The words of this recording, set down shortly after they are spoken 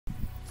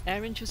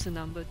Aaron, choose a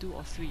number, 2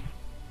 or 3.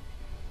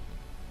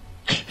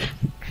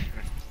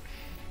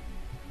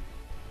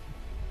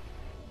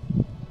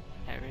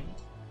 Aaron,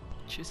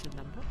 choose a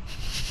number.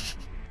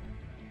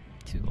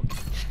 2, okay.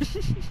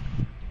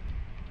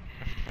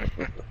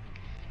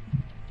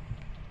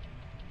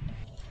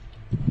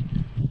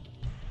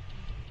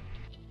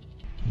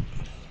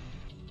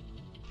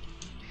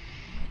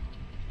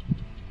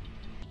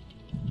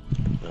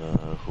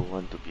 Who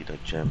want to be the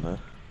jammer?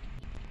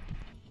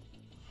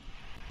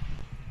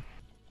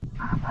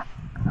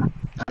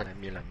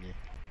 Me.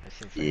 I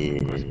think Yeah.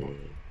 crossbow.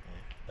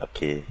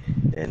 Okay,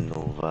 and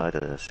Nova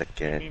the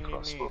second Me.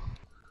 crossbow.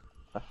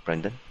 Huh?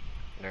 Brandon?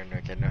 No,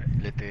 cannot.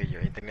 Later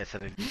your internet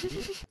suddenly.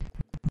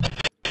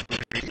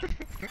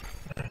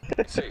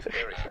 Safe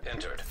area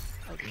entered.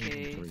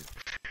 Okay.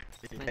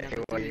 My number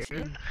 2 One is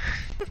year. in.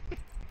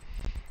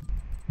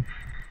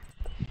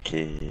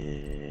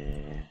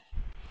 Okay.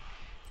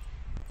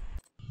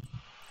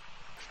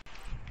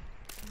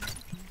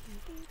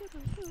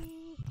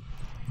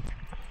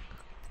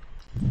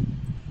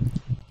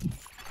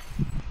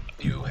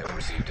 You have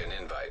received an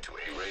invite to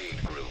a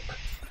raid group.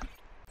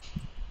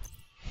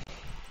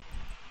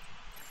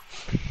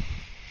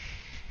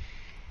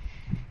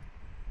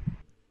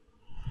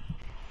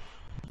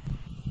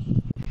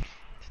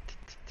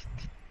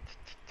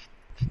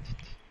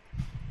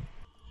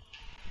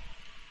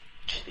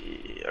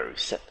 Okay, I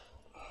reset.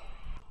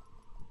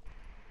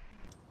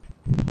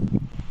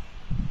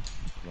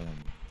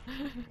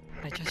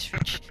 I just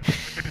reached.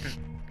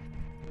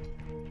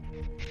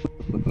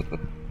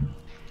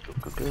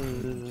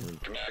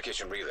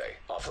 Communication relay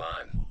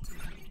offline.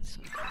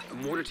 A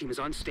mortar team is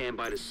on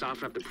standby to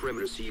soften up the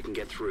perimeter so you can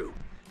get through.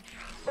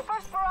 The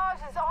first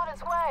barrage is on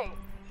its way.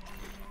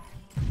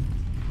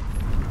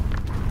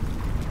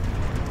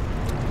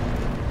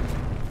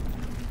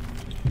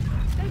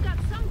 They've got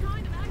some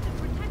kind of active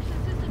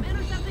protection system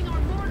intercepting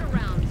our mortar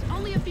rounds.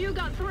 Only a few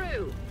got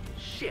through.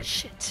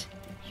 Shit.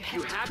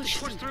 You have to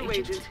push through,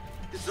 Agent.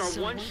 This is our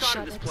So one shot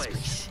at this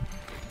place.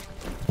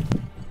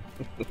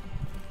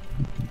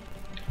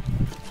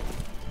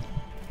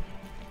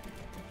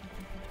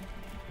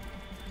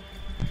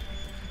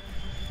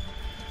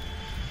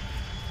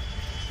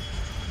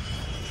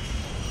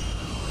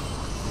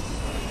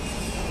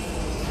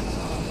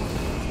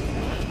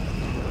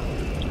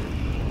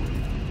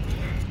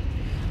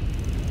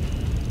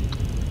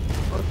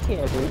 Okay,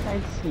 Evan,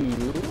 I see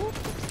you.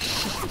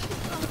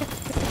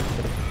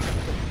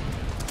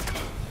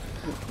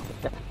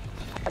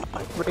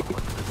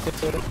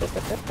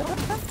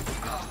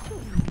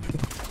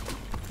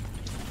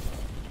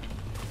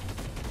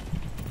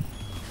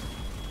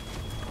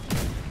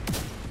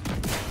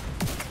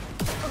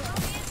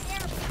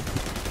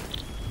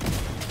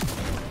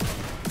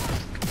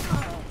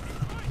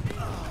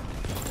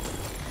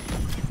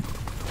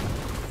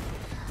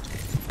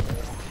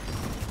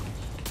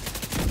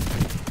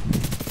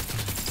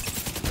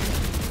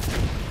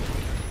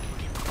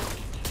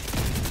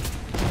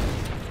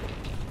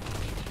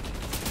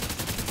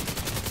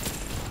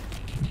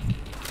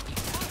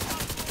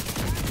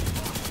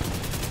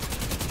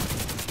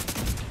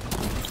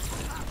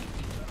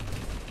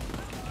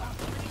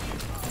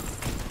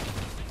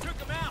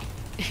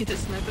 The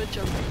sniper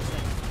jumped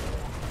inside.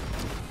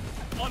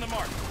 On the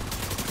mark.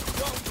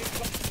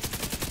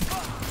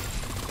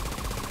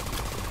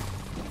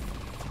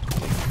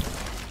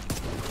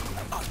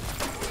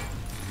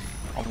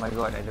 Oh my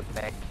god, at the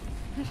back.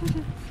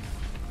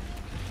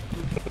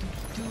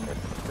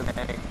 The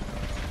back.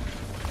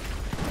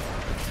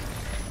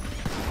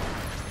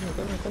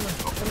 Come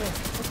here.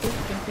 Okay,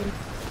 thank you.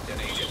 An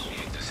agent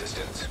needs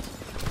assistance.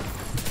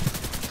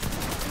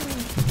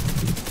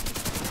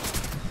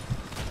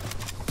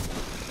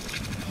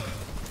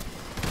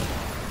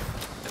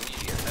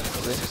 Immediate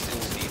medical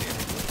assistance needed.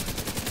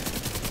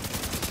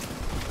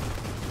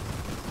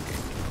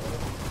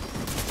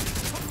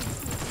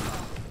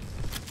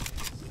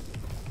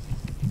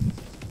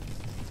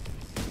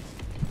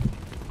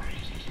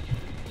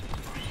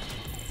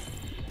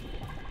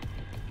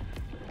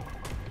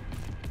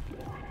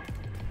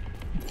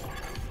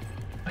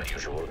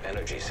 Unusual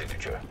energy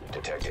signature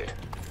detected.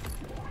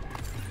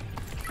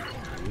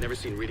 I've never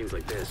seen readings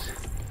like this.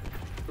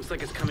 Looks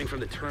like it's coming from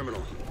the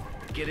terminal.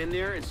 Get in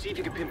there and see if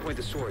you can pinpoint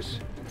the source.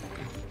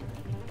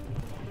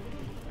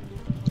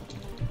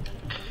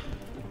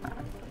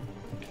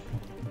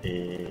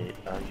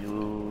 Are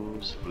you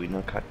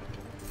Sabrina card?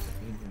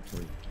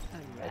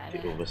 I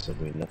take over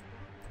Sabrina.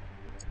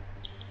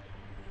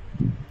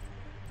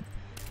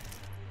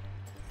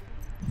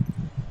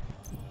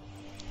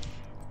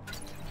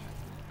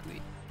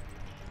 Great.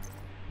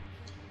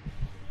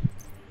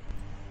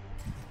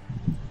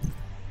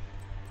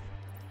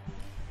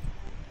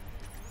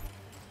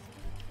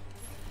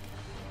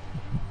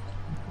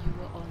 You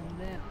were on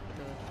left,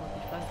 the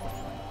 45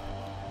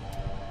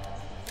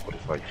 or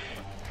 45.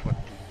 1.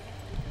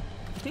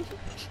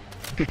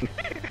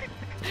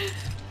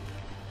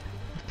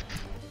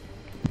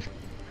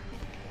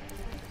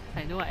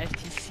 I know a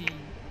FTC,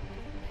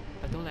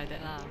 but don't like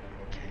that lah.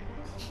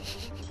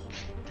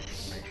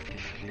 My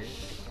fifth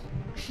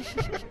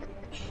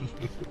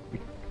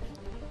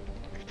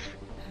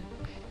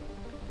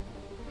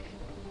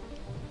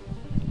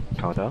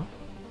Countdown.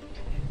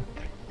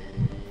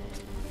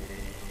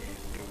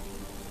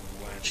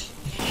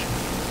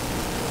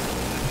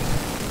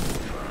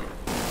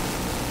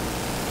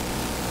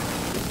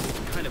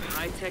 Kind of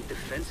high-tech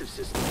defensive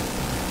system. See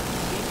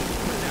if you can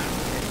put it out.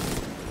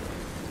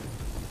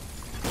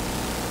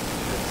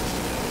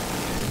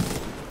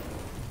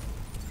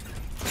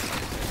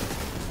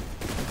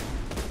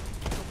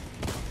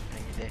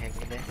 Hang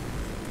in there.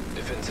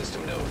 Defense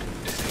system node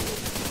disabled.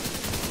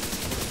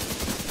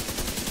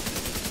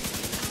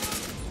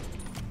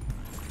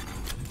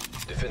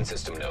 Defense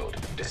system node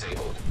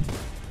disabled.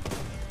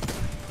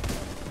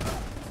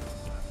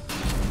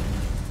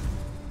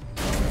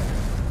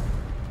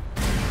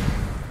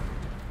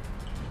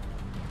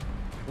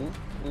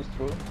 It's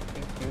true.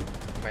 Thank you.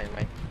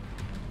 Main.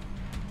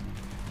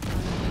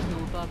 Use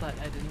Nova, but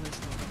I don't know it's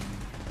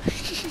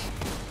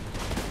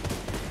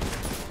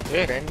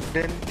Nova.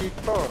 Abandon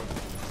people.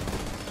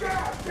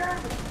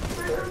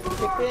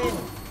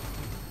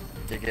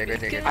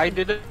 Jaga. I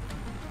didn't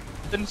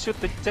shoot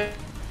the chest.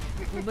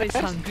 Boomer is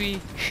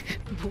hungry.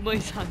 Boomer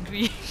is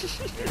hungry.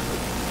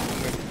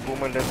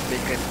 Boomer loves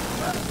bacon.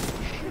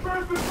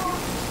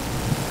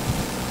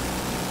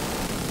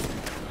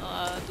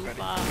 Too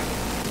far.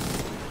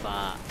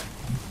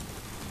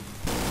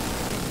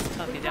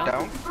 Okay, down.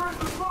 Down.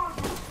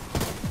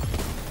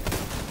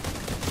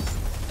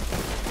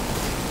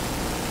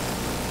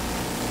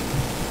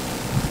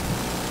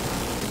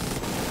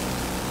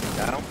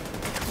 Down.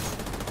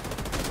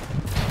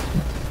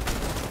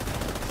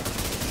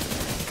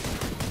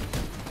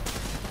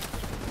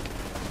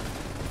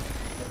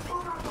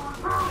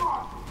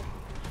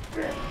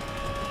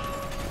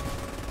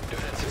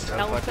 Defense system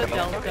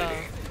Delta.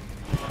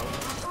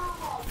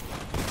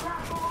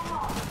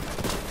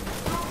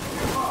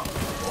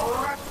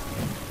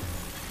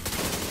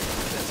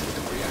 Defense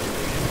system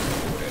reactivated.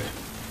 Ordered.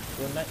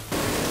 Don't like.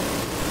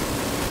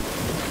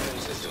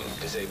 Defense system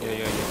disabled.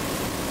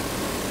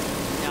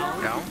 Down.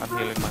 Down. I'm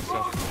healing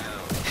myself.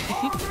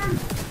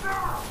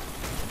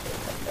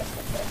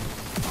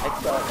 I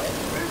saw it.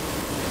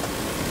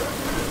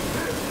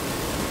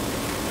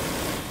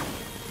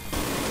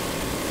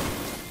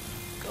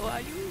 Go,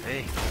 are you?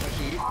 Hey,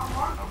 he.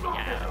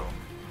 Yeah. Oh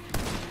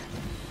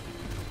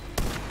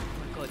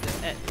my god, the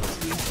ad was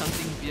doing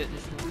something weird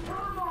just now.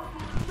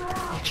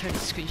 I'll try to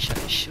screenshot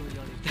and show you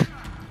all later.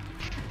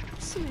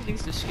 So many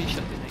things to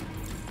screenshot tonight.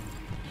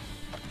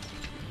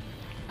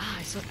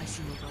 I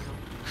see Nova now.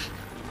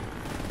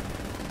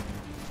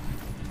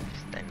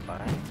 Stand by.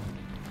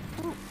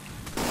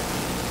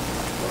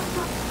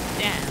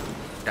 Damn.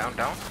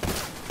 Down.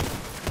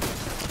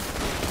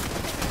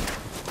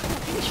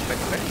 Finish. Back.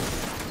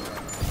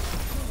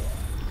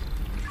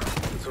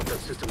 Let's hope that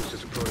system was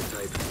just a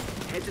prototype.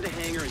 Head to the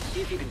hangar and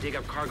see if you can dig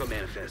up cargo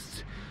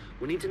manifests.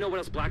 We need to know what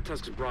else Black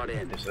Tusk's brought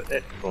in. There's an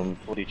ad from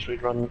 43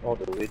 run all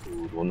the way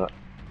to Donut.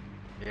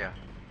 Yeah.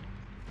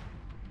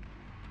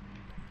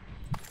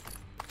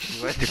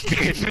 You want the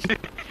bacon?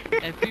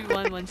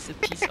 Everyone wants a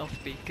piece of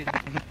bacon.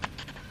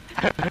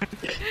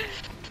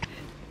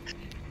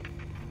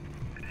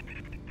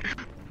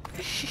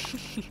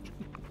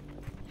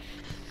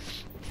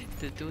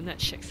 The donut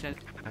shack sells.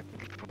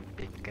 Hungry for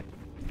bacon.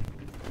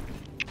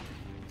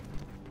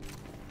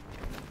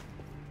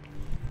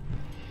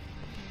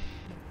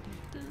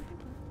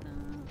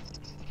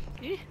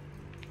 Eh?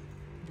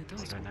 The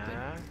door's Hold on, open.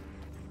 ah.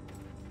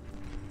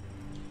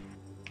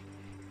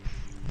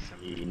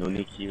 No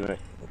need key, right?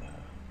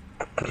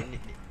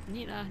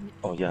 Need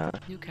Oh yeah.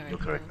 new New character.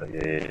 character.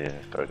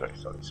 Yeah. Correct.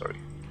 Sorry.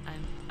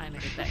 I'm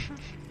at the back.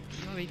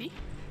 You all ready?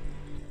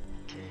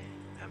 Okay,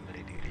 I'm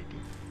ready.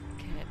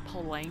 Okay,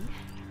 Paul Lang.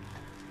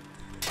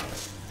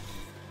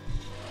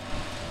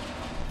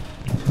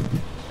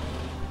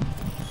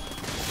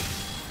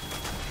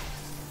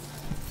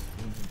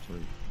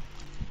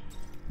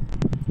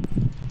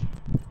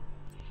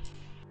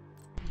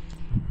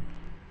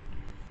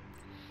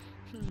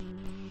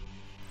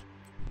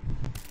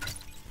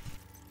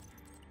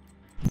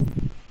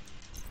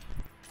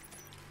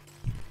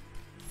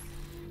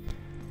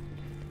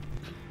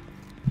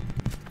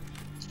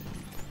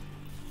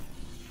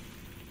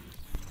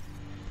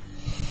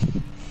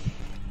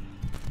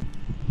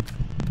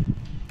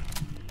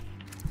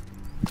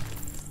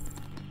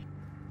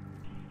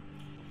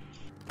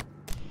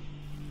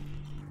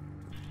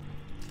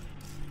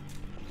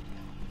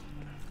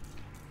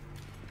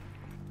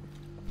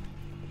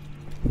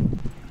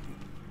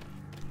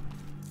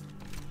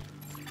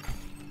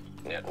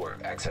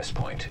 Network access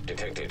point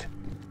detected.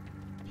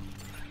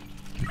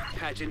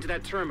 Patch into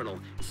that terminal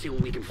and see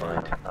what we can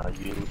find. Are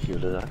you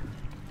healer?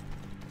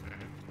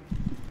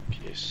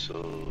 Okay,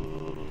 so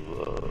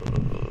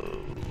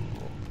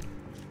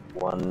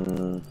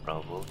 1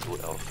 Bravo, 2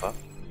 Alpha.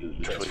 You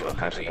throw your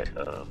knife at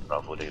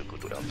Bravo, then you go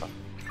to Alpha.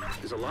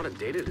 There's a lot of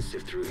data to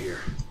sift through here.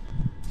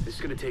 This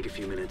is gonna take a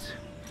few minutes.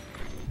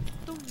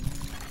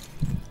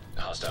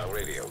 Hostile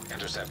radio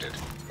intercepted.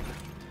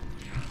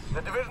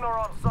 The division are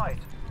on site.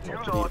 Do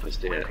Not to not, leave us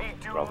there. repeat,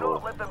 do Bravo.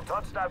 not let them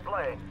touch that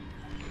plane.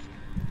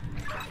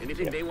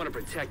 Anything they want to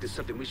protect is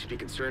something we should be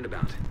concerned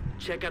about.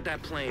 Check out that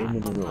Oh, plane.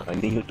 no. I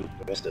need you to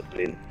press the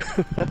plane.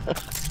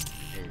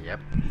 Yep.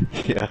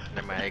 Yeah.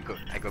 Never mind,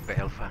 I go back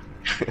alpha.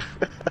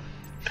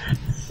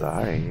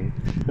 Sorry.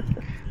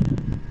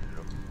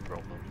 No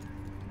problem.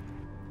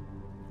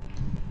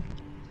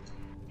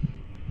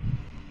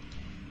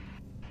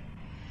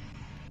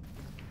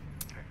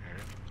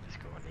 Let's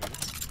go on in.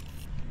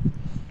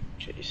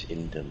 Okay, it's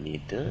in the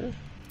middle.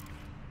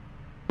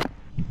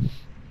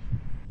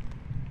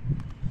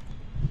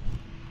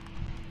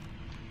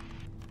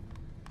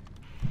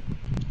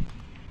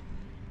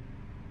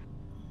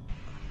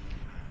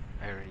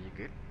 Aaron, you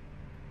good?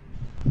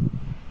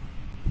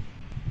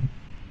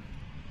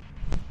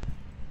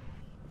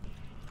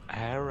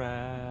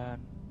 Aran.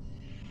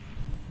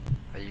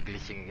 Are you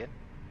glitching again?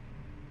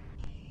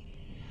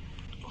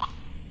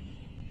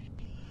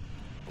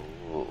 Oh.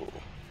 Oh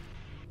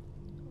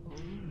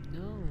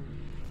no.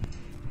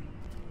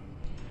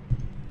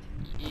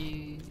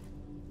 You.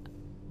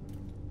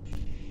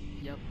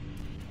 Yup.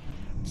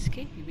 It's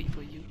okay, we wait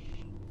for you.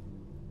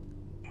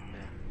 Yeah.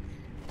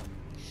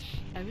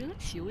 I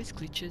realize he always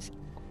glitches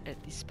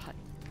at this part.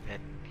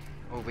 And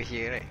over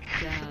here, right?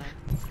 Yeah.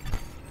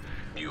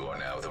 You are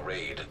now the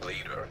raid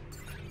leader.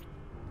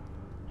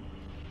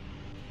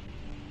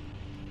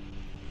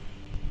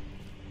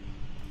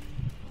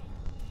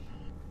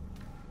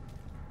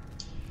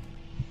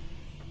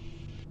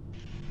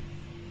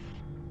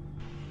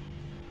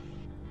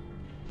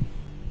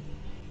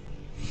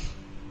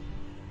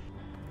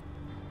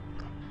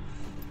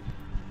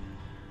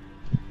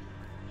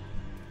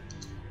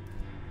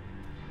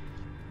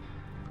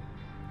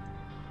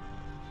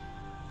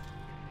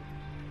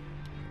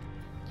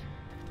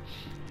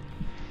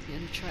 You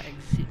want to try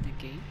exit the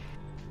game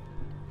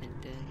and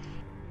then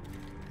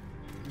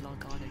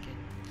log on again.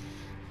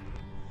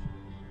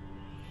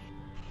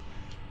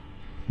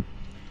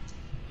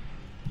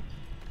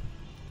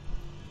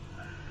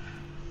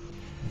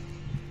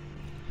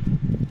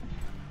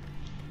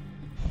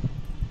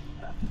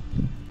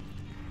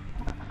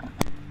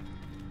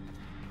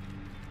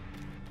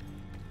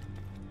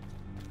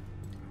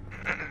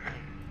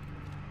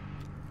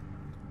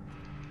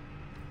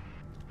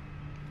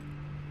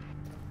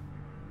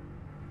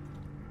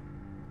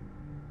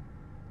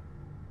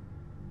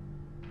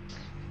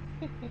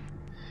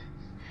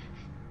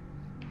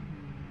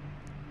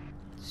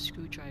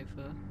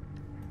 Screwdriver,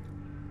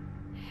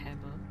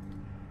 hammer,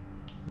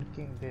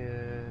 Looking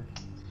the...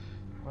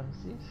 What is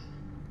this?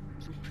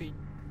 blueprint,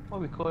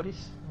 What we call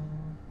this?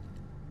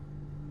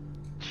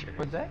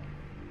 What's that?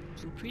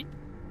 blueprint,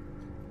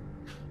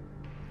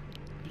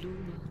 blue,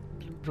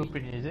 blueprint,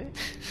 Blueprint, is it?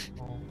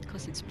 Oh,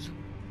 because it's blue.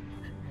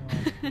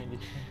 okay,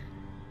 this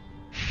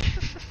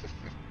one.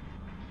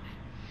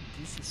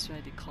 This is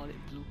why they call it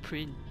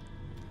blueprint.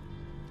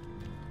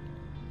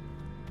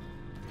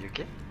 You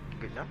okay?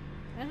 Good now?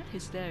 Ah,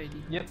 he's there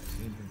already. Yep,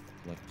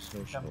 Like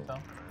social jump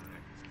down.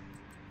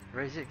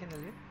 Where is it again,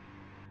 Elliot?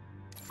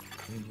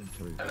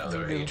 inventory.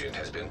 Another agent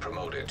has been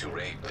promoted to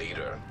raid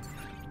leader. I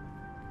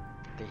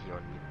think he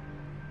on mute.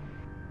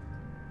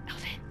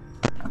 Alvin.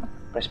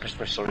 Press.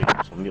 Sorry,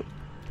 it's on mute.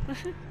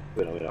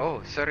 Wait.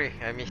 Oh, sorry,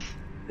 I missed.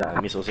 Yeah,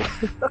 I miss also.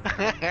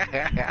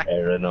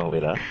 Error now,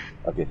 wait.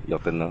 Okay, your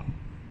turn now.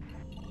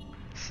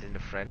 It's in the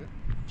front.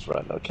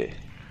 Front, okay.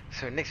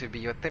 So next will be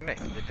your turn, right?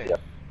 Your turn.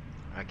 Yep.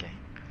 Okay.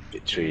 Okay,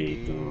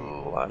 3, 2,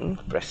 1,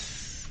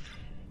 press.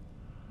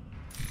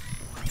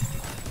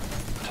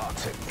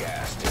 Toxic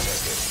gas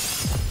detected.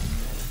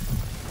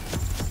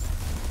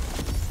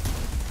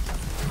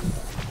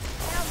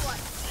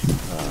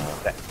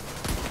 Back.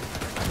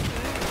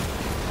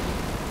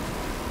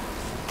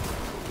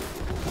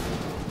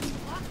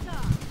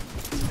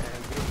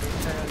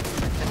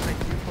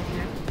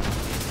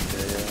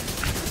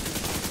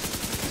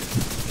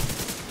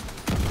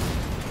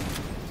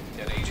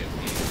 An agent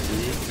needed.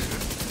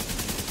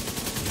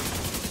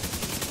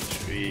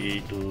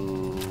 3, 2,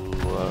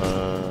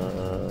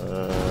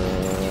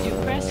 1. You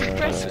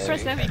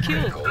press, then we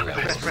kill.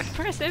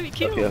 Press, then we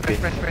kill. Okay.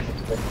 Press.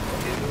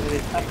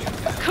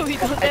 How we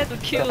got there to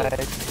kill?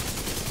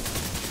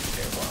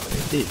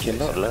 Hey,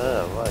 cannot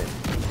lah, why?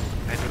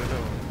 I don't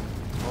know.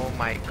 Oh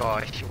my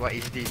gosh, what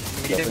is this?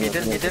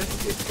 Middle.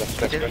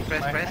 Press. Okay.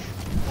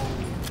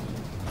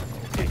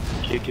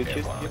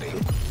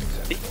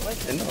 Hey, why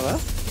cannot lah?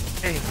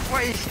 Hey,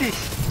 what is this?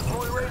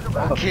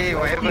 Okay,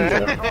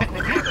 whatever.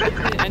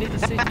 I need to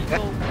save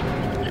people.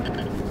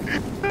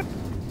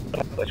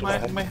 My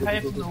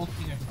highest is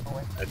ulti.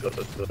 I got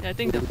it. Yeah, I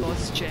think the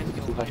boss jammed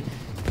your wife.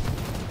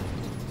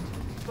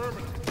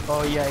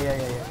 Oh yeah.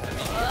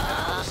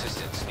 Medical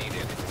assistance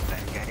needed.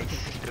 Guys.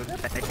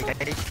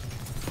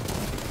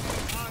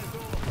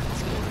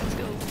 Let's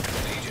go. An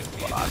agent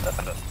needed.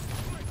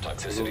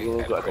 Toxicity Go,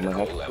 at I got my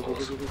critical head.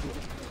 levels.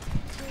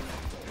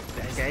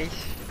 Die guys.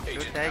 Don't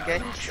Agent die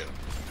guys. malfunction.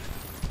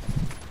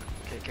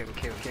 Okay.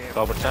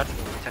 Kau bercat.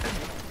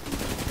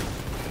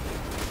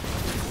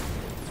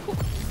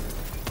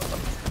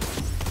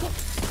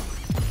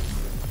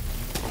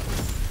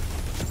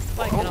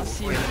 Why I cannot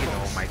see the Oh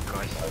boss? my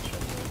gosh.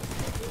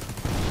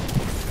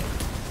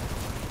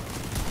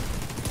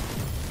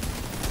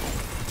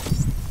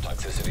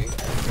 Toxicity at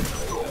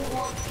critical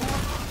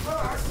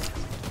levels.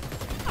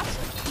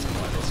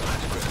 Vital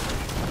signs critical.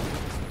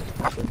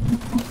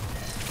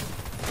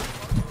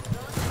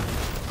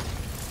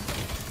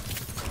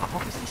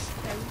 Is this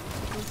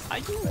I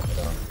do.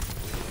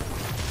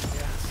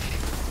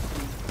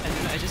 I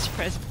don't know, I just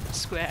pressed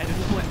square, I don't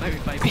know what am I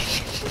reviving.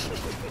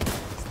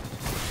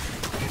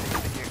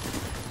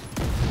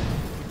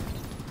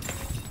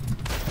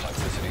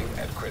 Toxicity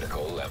at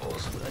critical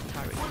levels. Put a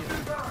turret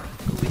here.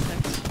 Go with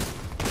that.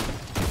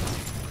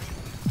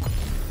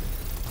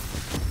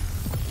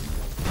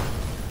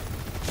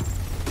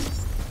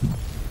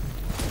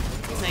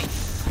 Nice.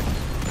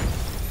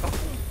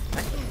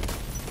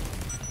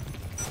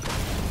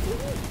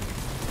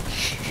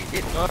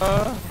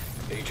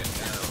 Agent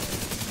down.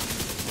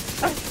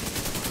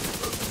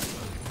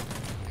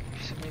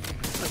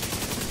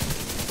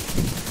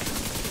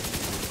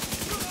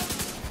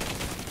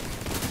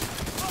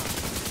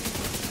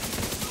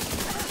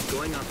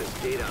 Going off this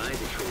data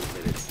Isaac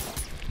transmitted,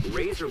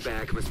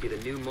 Razorback must be the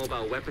new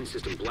mobile weapon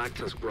system Black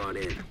Tusk brought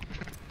in.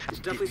 It's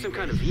definitely some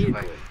kind of vehicle,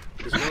 but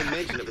there's no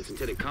mention of its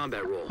intended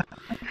combat role.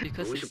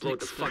 Because But we it's should blow it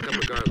the like fuck up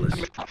regardless.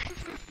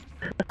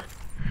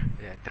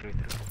 Yeah, true.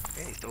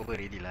 Eh, it's over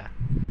already lah.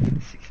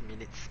 6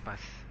 minutes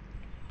pass.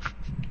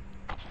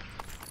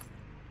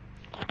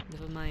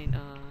 Never mind,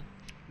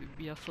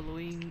 we are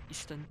following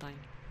Eastern time.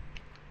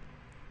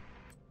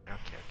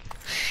 Okay,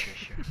 okay.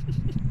 Sure.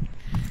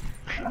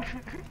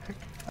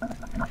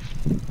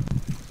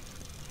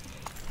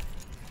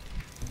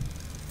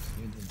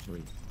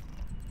 Inventory.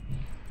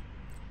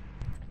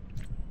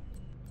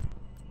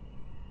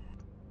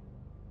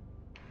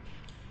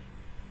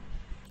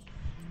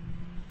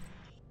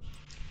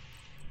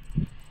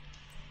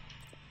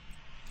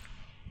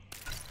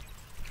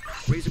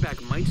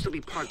 Razorback might still be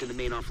parked in the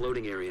main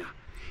offloading area.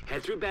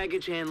 Head through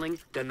baggage handling,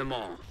 then the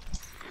mall.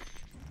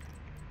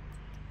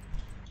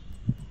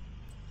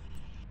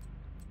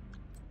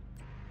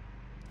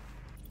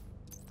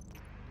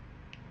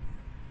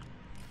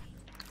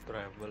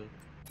 Travel.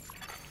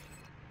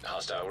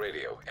 Hostile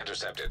radio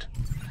intercepted.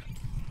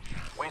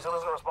 Weasel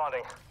isn't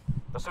responding.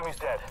 Assume he's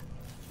dead.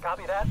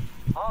 Copy that.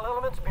 All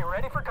elements be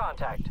ready for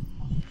contact.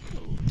 Oh,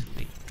 too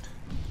late.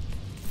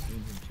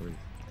 Inventory.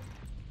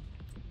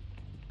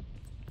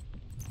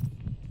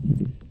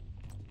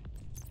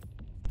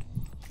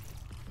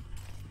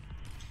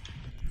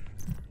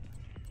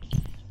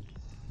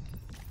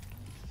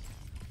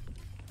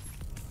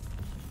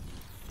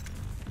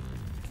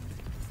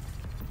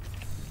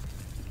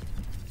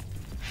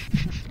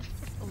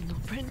 Oh no,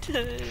 Brenton!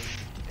 There you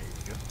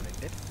go, like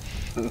that.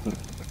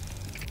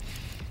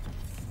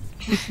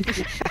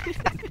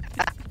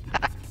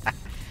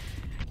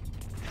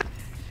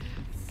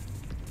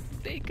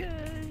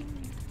 Bacon!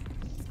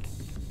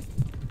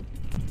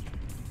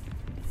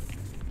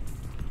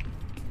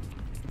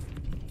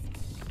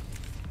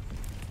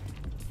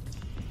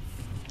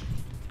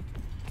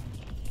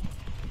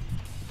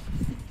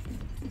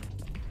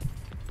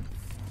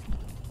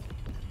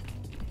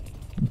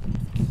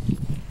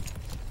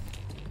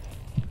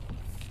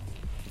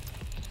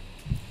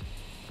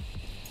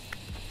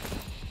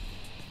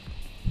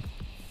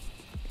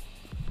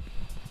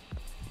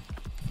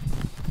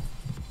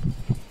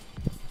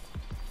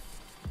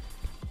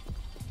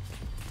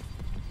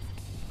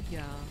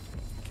 Yeah.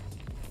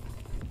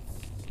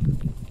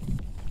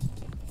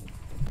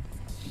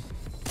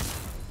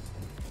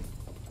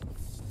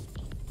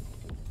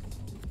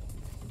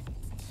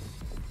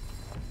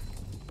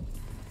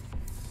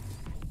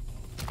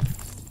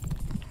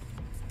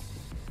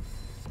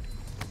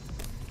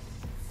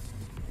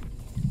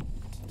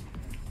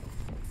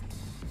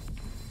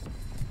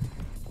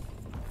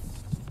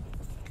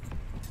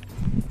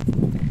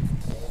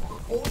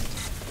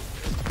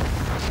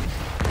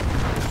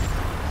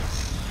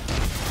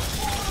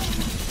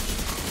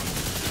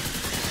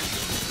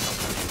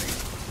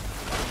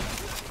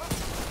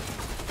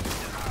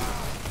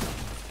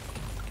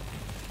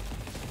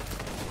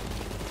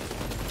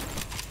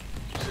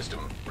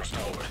 System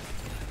restored.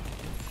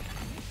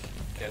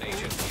 An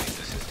agent needs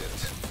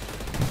assistance.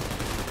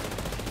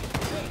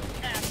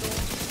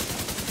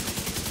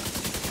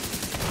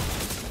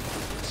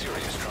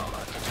 Serious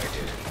trauma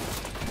detected.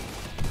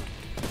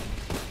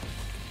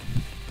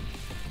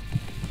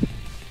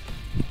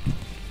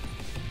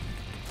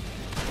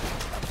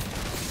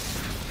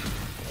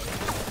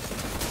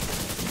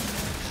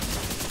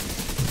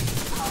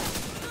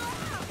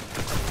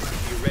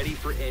 You ready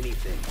for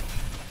anything?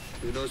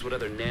 Who knows what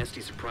other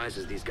nasty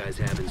surprises these guys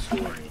have in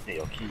store?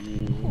 Oh,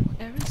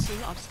 Aaron's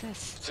still upstairs.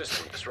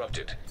 System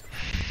disrupted.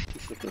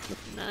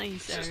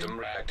 Nice, Aaron. System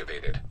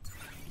reactivated.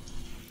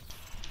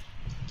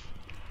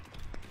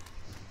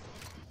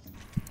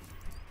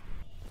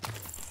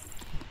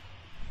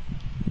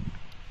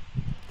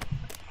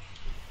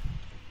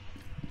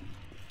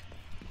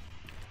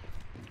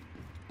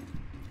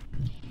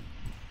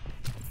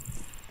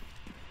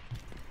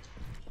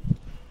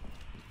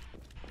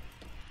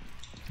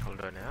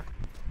 Hold on, yeah.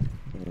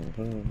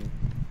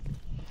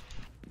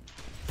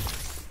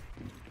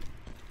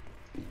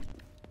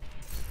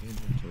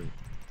 Inventory.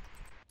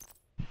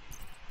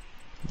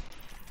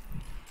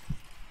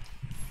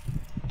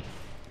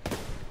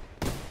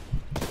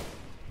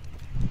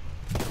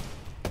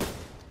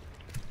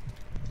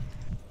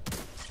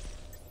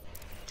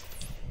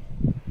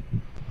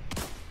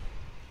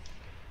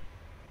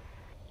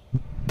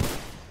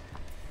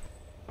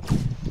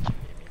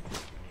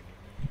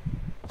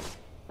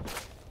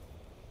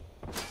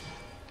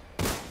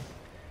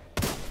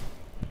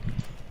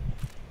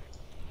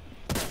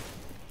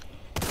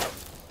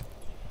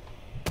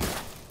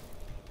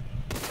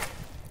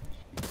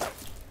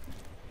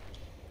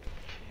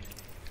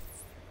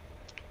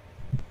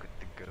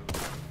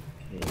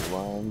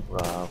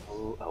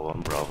 One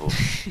Bravo,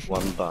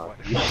 one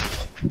body,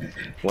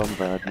 one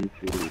body,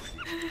 two.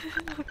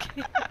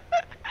 Okay.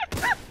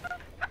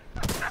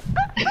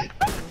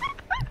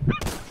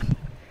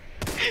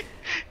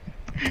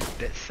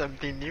 That's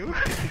something new.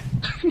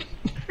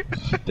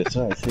 That's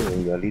why I say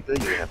when you're little,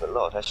 you have a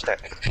lot of hashtag.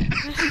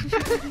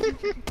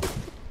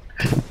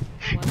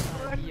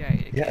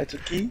 Yeah, it's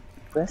okay.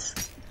 Press.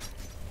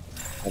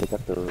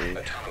 Arigato.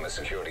 Autonomous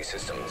security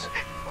systems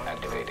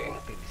activating.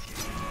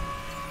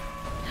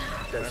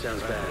 That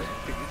sounds bad.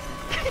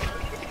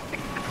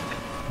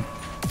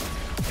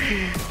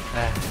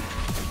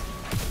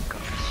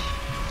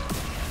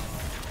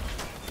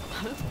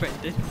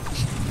 Brandon.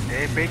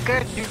 Hey,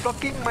 Bacon, you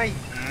blocking my...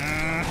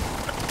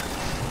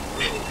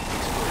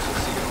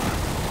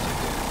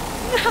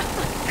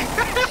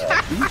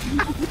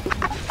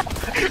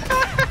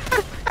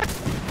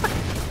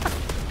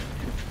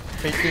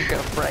 Bacon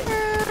got fried.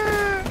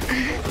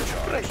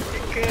 Fried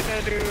chicken,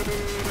 aduh.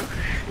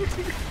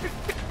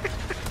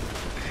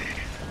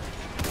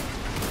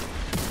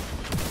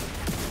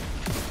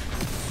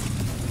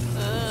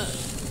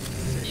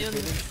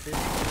 Vital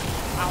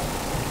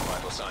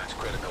signs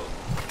critical.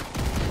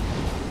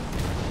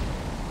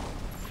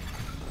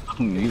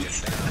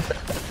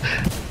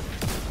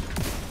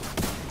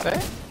 Eh?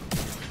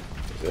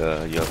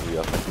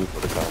 You're fighting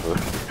for the cover.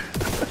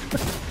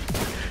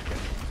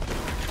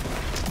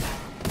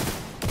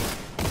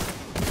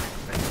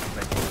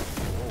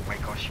 Oh my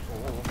gosh,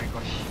 oh my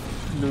gosh.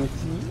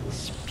 Lucy.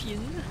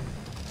 Spin.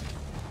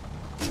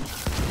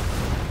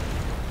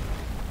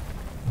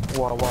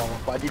 Wow,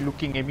 Buddy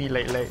looking at me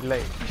like. And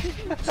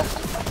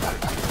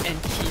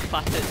he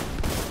farted.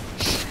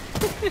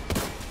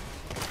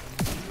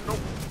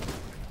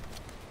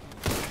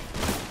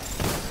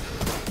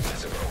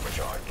 Massive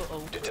overcharge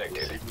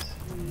detected.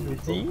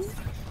 Lucy?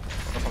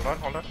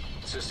 Hold on.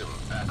 System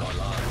back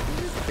online.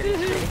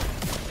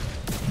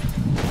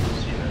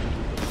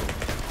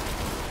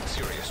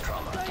 Serious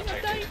trauma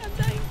detected. I'm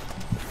dying.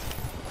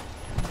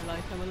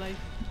 I'm alive.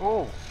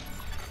 Oh,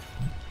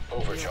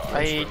 Overcharge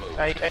removed.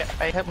 I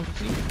have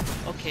Lucy.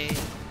 Okay.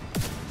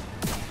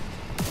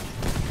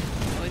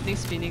 Oh, I think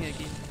spinning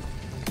again.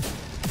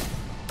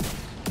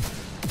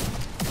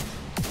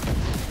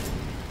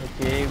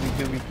 Okay, we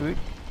good.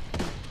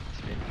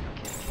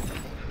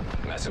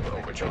 Massive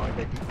overcharge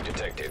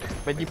detected.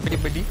 Buddy.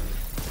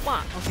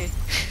 Wow, okay.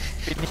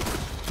 Finish.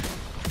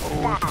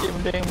 Oh, shit,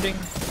 bang.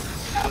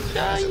 I'm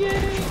dying.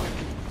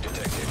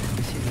 Detected.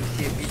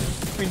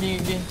 Spinning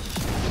again.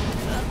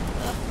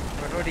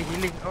 oh no, the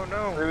healing. Oh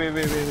no. Wait.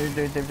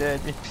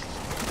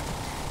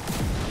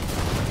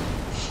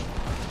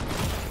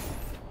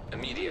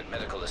 Immediate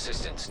medical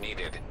assistance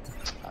needed.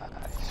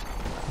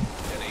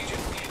 An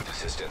agent needs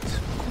assistance.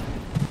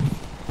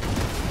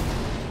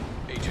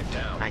 Agent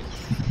down. Nice.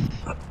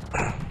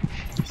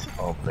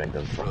 Oh,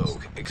 Brandon.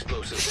 Rogue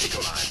explosive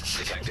vehicle line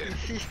detected.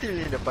 He's still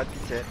in the party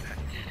chat.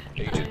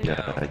 Agent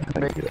down.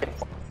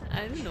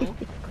 I don't know.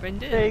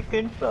 Brandon.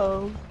 Bacon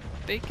phone.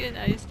 Bacon,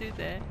 are you still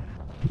there?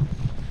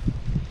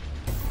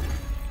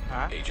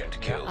 Huh? Agent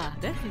killed. Ah,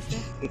 there he's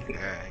there.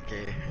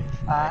 Okay.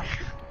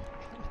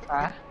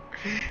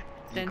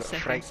 10 got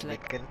seconds fried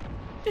left. bacon.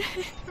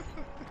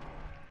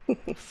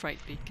 Fried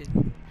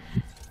bacon.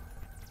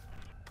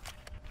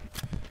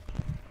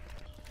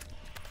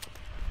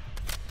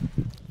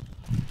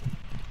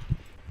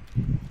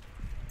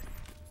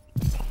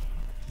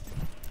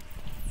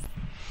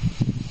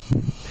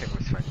 That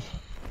was fun.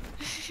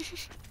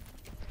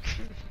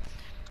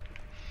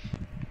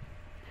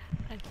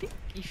 I think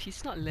if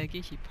he's not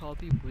lagging, he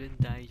probably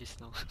wouldn't die just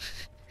now.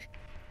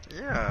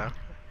 Yeah.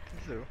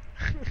 So.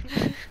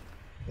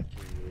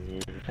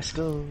 Let's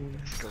go.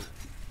 Let's go.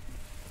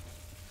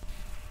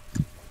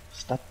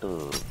 Start the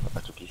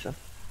Atsuki-san.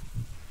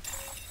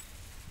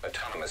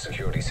 Autonomous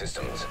security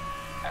systems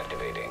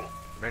activating.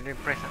 Brandon,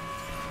 press.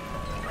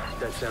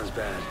 That sounds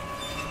bad.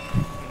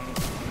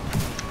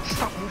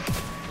 Stop moving.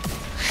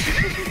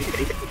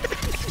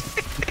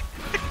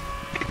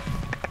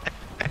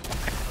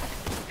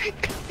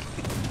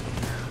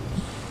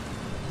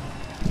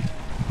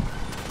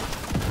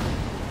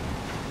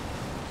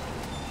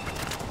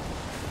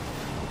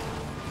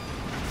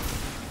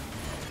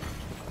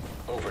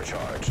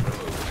 Overcharge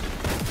removed.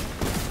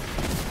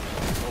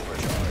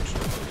 Overcharge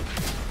removed.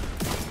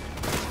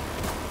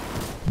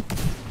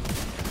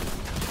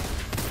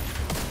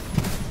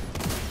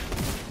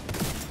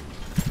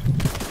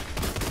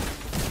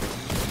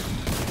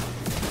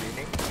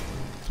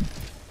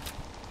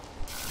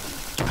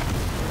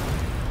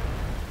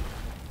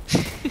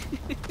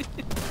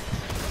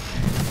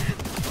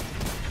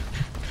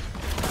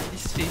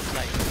 This feels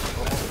like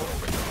Massive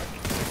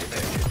overcharge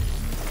detected.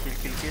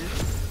 Kill.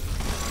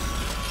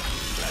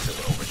 Massive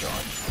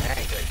overcharge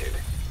detected.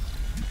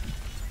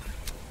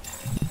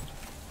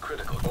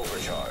 Critical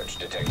overcharge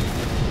detected.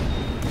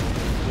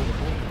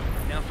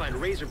 Now find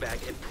Razorback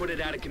and put it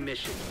out of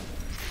commission.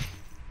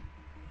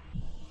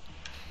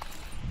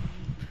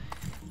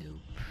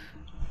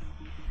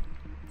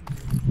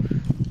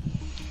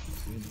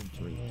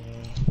 Inventory.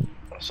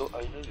 So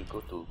either you go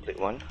to plate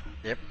 1.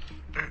 Yep.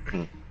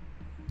 I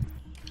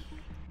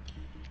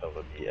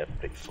will be at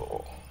plate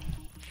 4.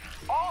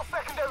 All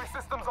secondary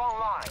systems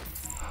online.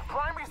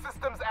 Primary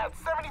systems at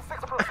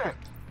 76%.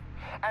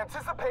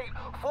 Anticipate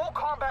full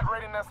combat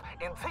readiness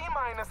in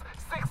T-minus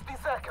 60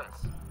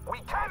 seconds. We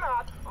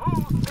cannot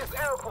lose this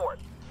airport.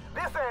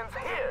 This ends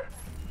here.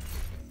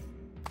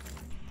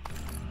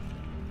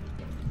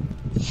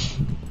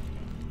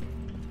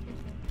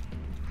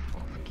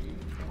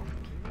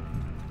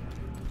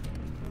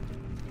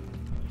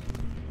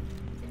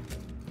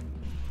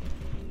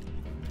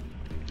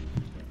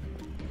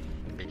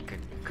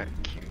 Bacon, cut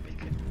King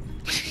bacon.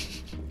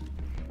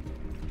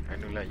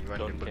 Anulah, you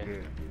want the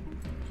burger.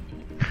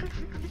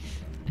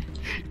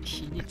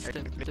 He needs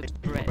the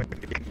bread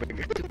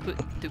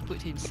to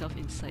put himself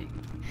inside.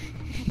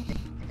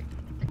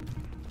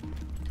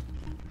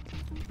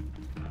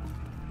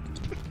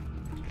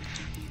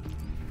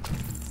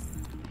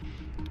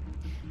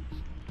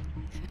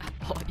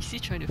 Or is he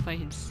trying to find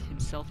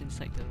himself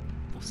inside the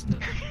poster?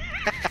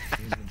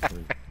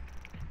 Inventory.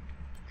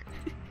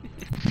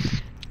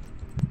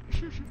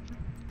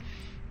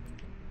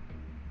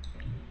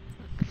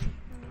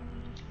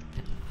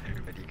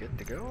 Everybody good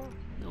to go?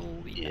 No,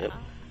 we Yep. are.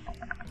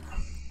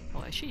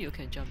 Oh, actually, you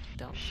can jump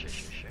down Sure.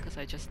 because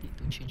I just need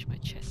to change my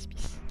chest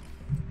piece.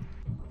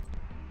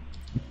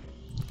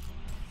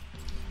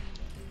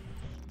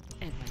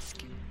 And my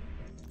skill.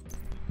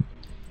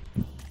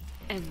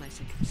 And my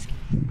second skill.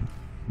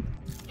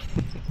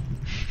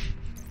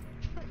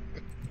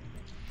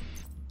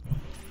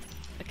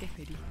 Okay,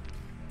 ready.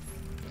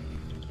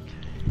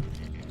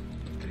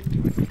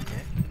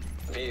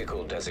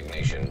 Vehicle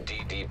designation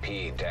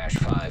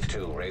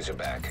DDP-52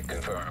 Razorback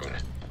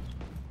confirmed.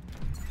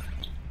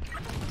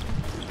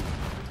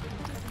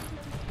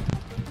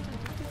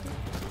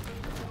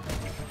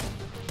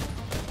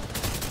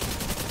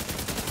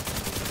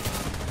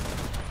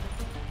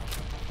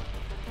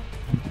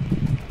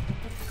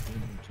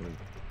 Inventory.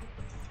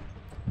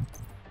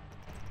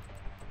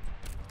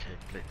 Okay,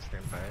 plate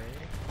standby.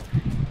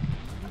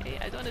 Hey,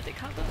 I don't want to take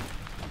cover.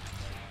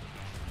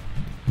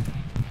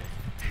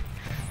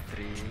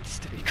 3,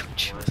 To be 2,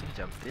 controlled. 1,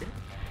 jump in.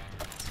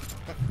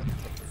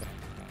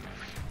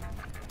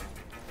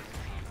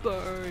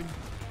 Burn.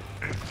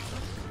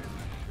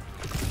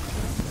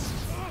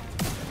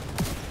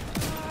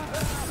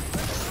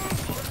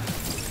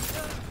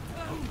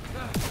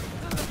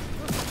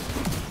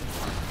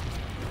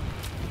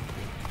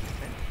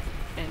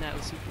 And I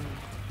also burn.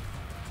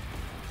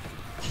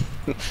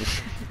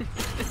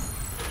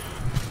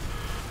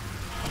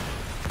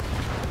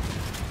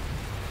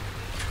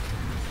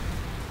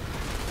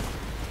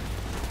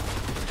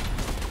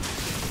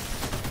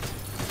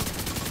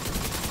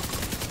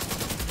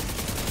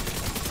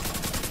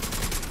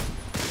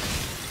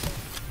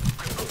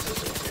 Critical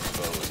systems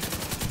exposed.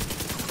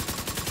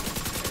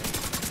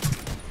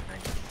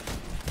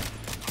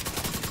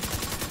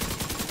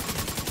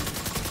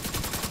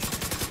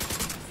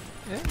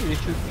 Yeah, you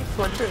shooting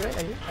squadron, right?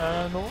 Are you?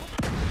 No.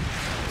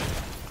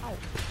 Ow.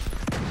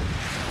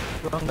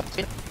 Wrong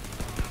button.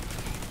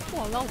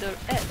 Walao, the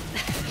ad.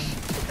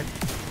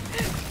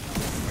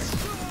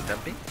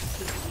 Jumping?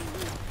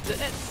 The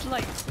ad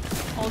slides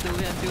all the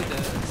way until the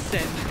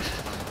sand.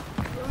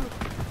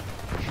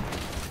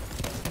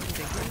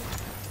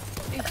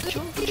 Hey,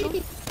 Joe.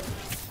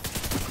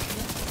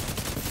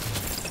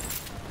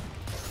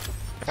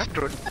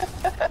 Drone.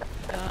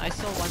 I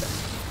saw one.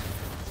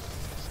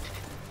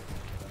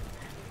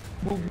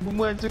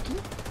 Bumazuki.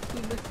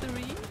 Number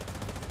 3.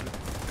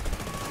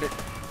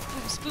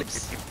 Oops, oops.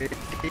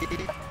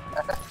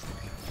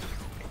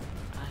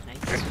 Ah,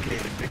 nice. Okay,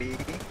 3,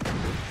 2,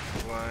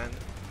 1,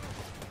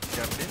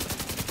 jump in.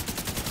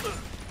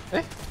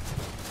 Eh?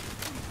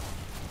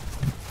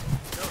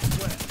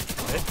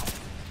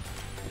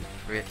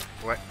 Wait,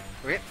 what?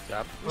 Wait.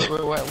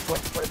 What?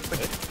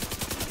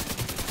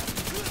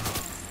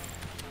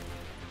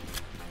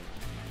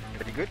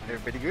 Everybody good?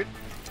 Everybody good?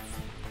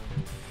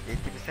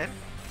 80%?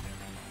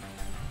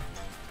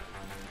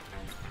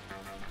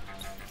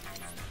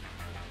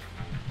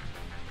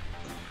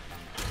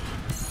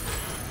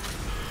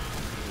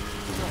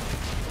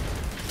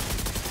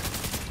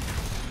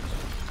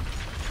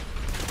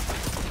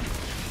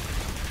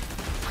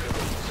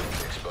 Critical systems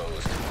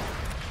exposed.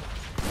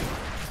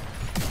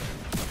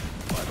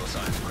 Vital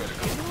signs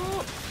critical.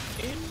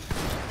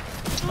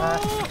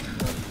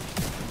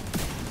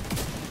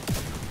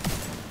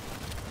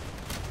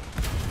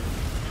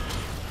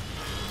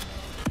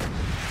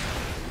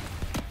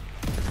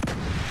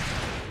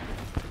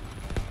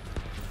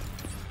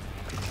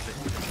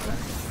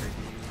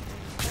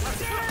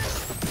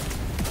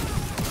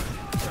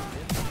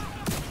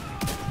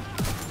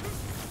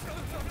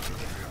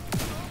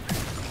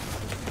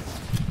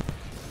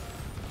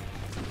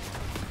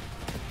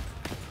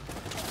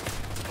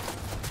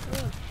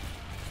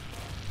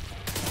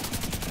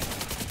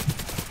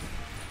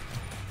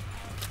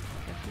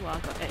 Careful,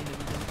 got ad in the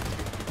middle.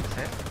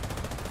 Set.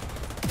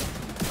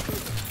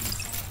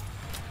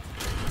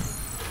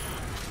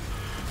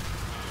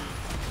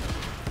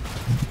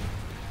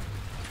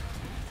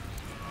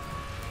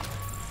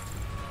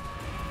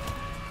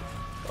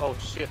 Oh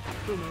shit.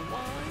 Boomer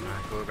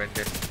one. Go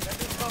Brandon.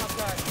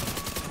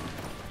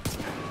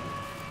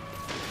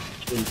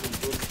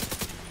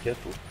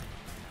 Careful.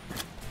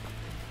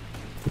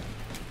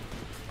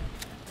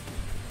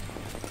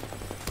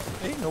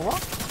 Hey, no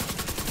what?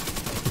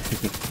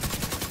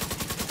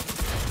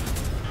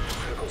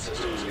 Critical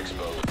systems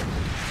exposed.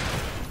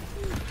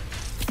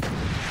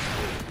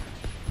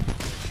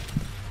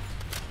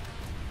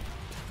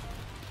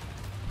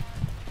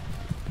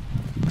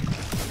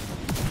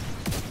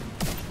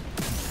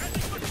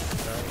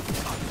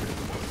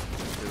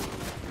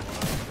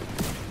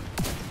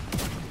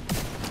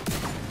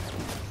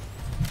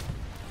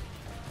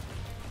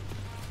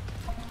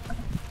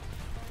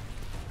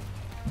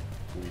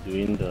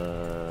 Doing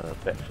the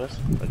back first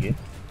again.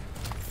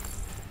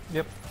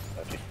 Yep.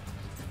 Okay.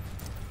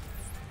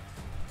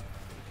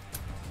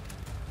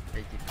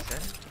 80%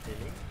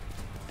 healing.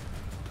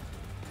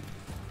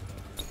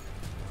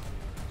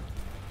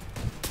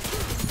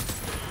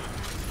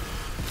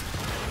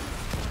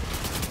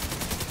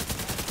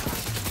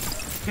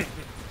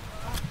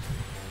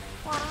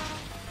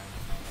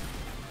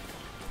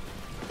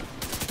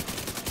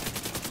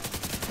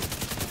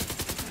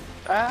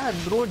 Ah,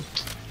 drone.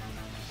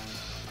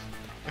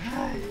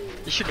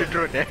 You should have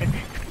drawn that.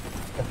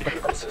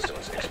 Critical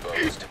systems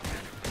exposed.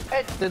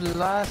 At the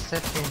last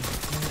second.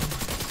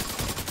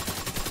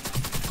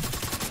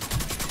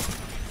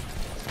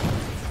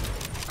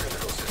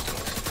 Critical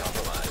systems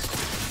compromised.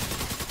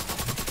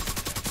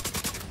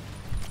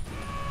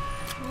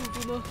 Oh,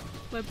 boomer.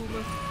 My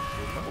boomer.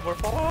 Boomer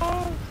 4.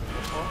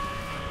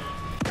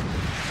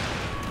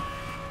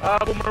 Ah,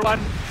 boomer 1.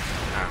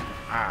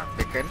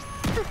 Taken.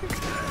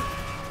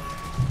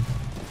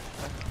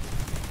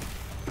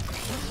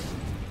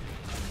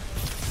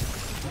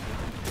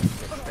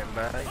 Stand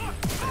by. 3,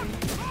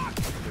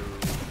 2,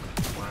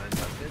 1,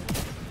 button.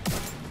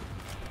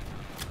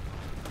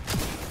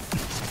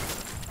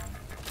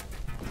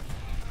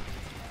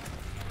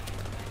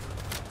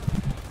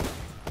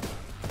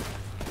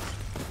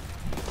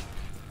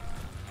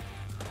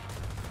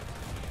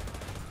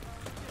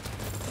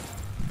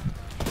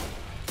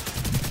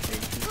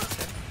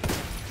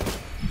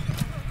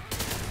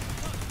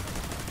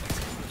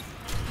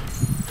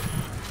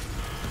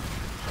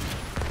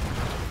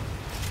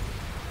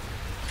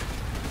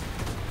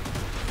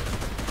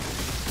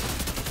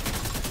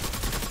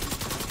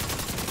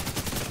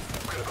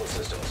 Critical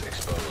systems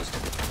exposed.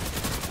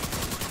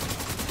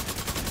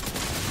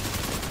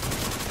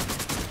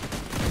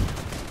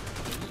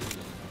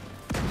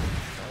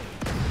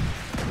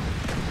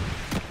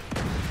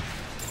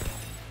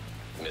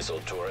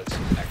 Missile turrets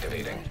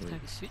activating. Time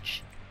to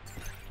switch.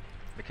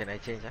 But can I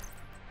change?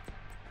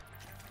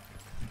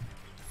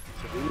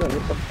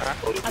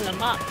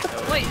 Alamak.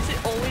 Why is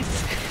it always...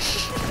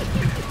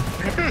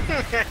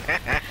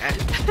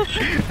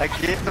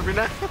 Again,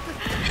 Sabrina.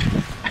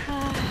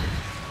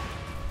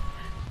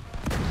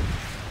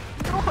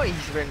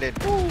 Nice, Brandon.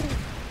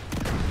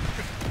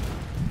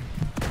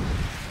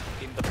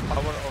 In the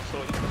power also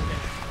in the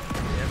back.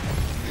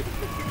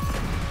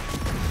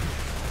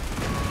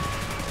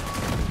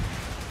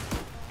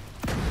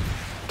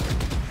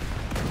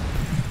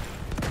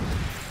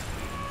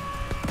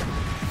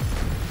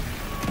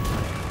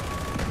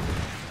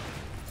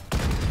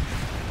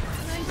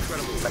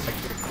 Incredible.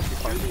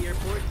 Through the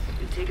airport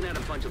and taking out a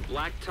bunch of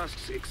Black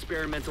Tusk's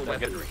experimental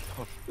weaponry.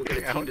 We'll get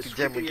a team to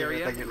sweep the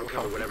area and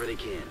recover whatever they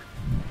can.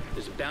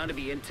 There's bound to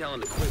be intel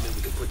and equipment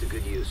we can put to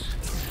good use.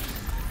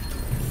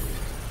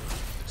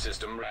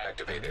 System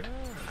activated.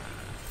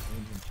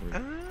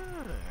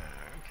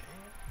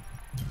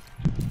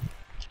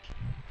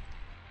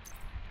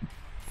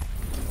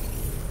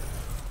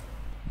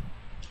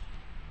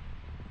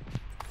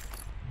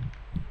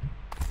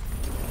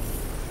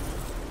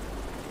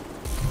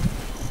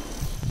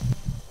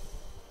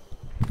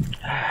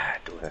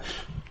 Do have.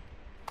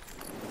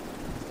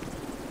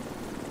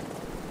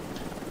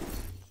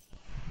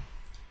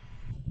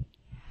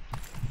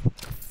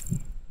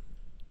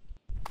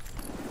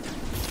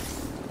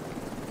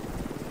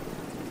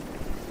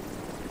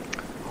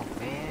 Oh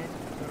man,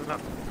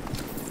 look.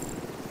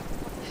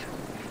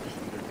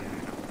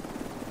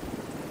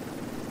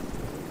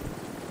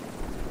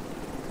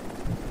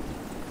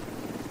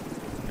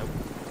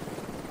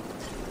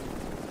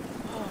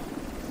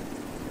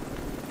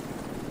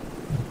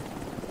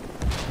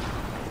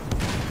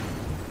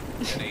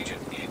 An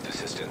agent needs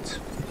assistance.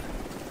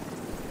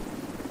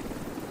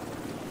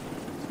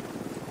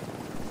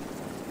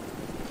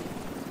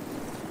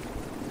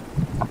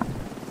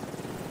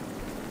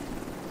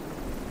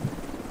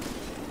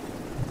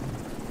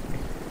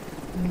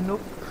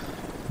 Nope.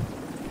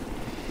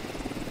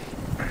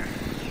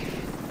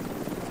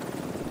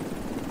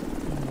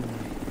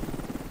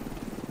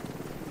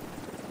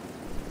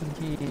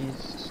 He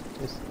is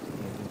just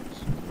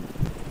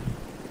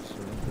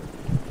Surrender.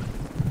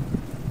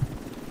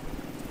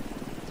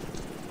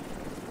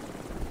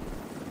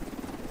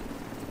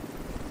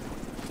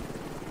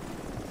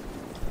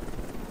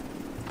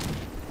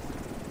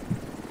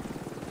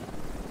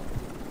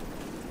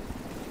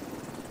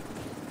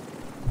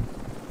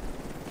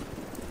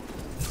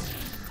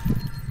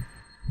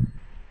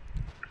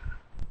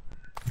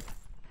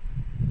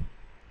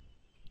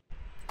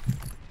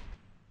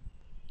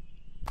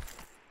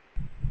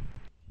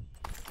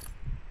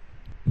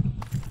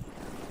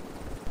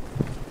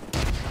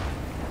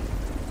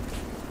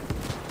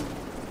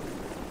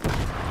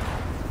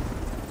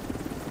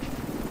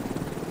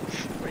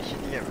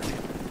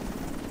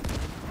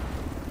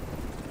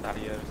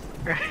 tires.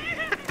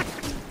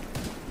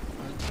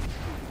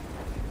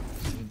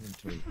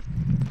 Inventory.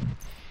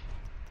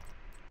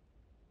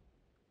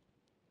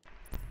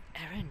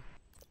 Aaron.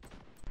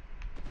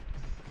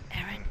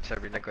 Aaron.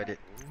 Sabrina got it.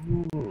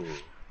 Ooh.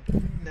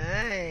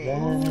 Nice.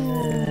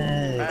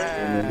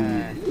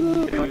 Nice.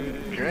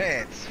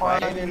 Congrats,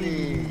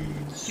 finally.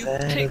 You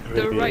picked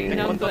the right Celebrate.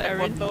 number,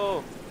 Aaron.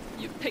 Photo.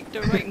 You picked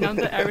the right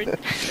number, Aaron.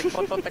 Take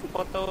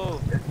photo.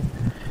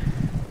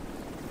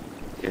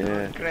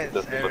 Yeah. Congrats,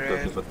 Betul,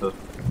 Aaron. betul.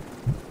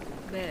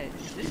 Where?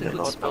 Is this a Tidak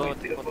good tahu spot?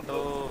 take Photo.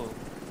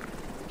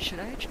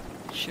 Should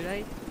I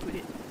put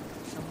it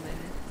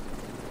somewhere?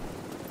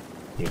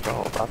 In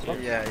front of us, lah.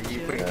 Yeah,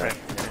 you put it Yeah. right.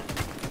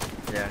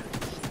 Yeah.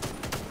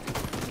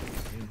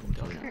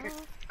 Inventory.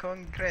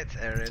 Congrats,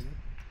 Aaron.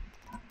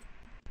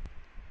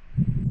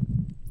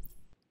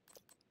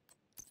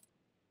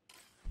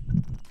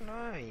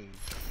 Nice.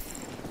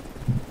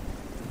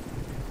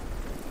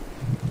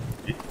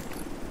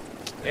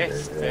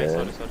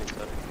 Sorry.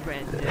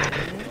 Brandon.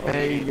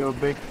 Hey, you're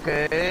back.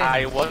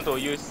 I want to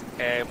use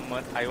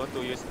emote.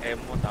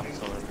 I'm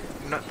sorry.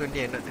 Not too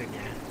near.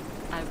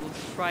 I will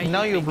fry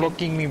Now you you're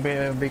blocking me,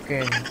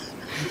 Bacon.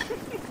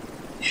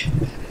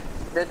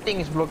 That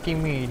thing is blocking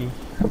me already.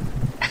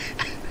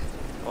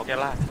 Okay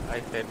lah,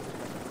 I said.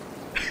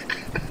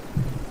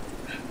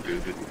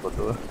 Beauty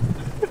photo.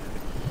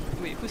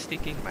 Wait, who's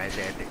taking? I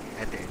take.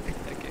 Okay.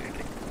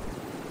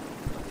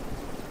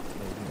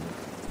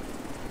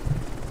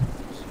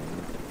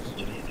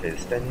 Actually, you can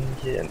stand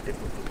here and take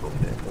photo from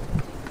there.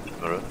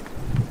 Alright.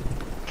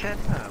 Can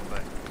lah,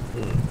 but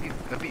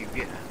a bit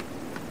weird lah.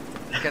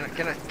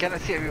 Cannot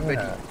see everybody.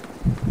 Yeah.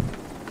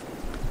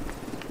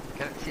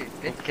 Cannot see.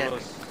 Too Can.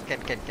 close. Can.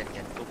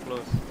 Too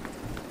close.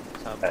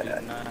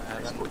 Sabrina,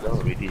 Aran, go down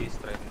already.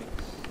 Stranix,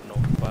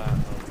 Nova.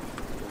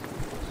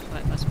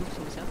 Right, must move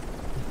closer.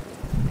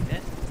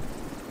 Yes.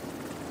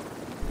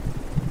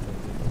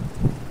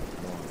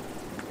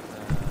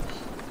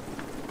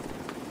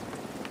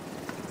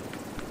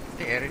 I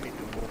think Aaron need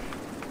to move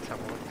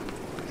someone to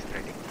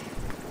Stranix.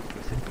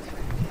 Closer to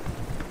Stranix.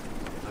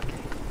 Okay.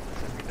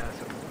 Sabrina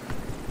also move.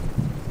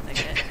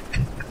 Like that.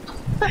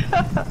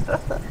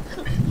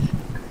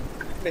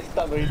 Messed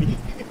up already.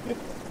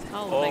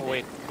 How? Oh like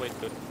wait,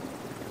 dude.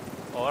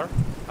 Or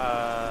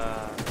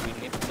we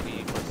need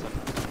 3 person.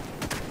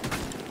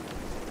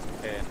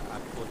 And I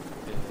put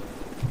the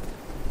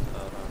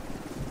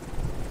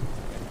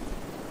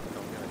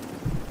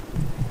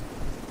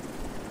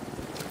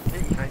Hey,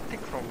 if I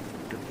take from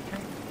the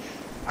behind, it's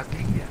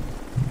ugly, yeah.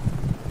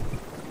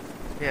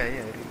 Yeah,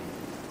 really.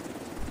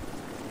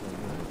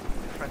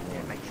 The front,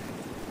 yeah, nice.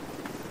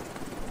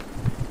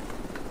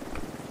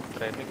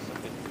 Stranix a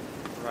bit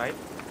right,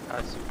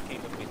 Azuki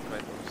a bit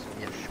right also.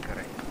 Yes,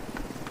 correct.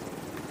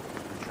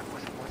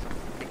 Some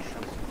mix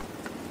some.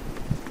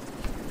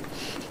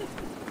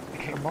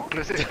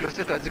 Closer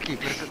to Azuki,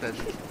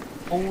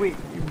 Oh wait,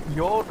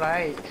 you're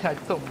right. I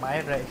thought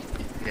my right.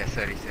 Yeah,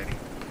 sorry.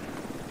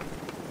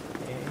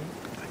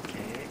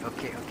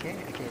 Okay. Okay,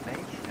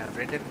 nice.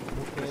 Brandon,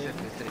 move closer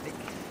to Stranix.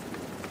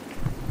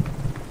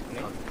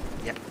 Next.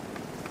 Yeah,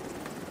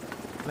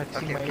 Let's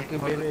see Okay, my okay,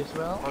 incubator as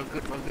well. all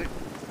good.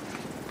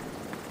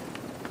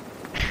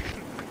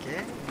 Okay,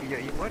 do your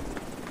emote.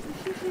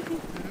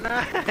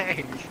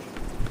 Nice.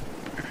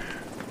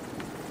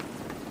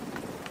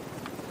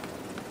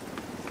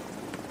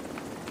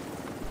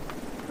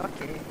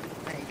 Okay,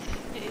 nice.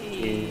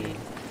 Yay.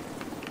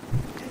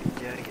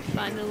 Enjoy.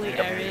 Finally,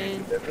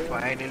 Aaron.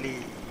 Finally.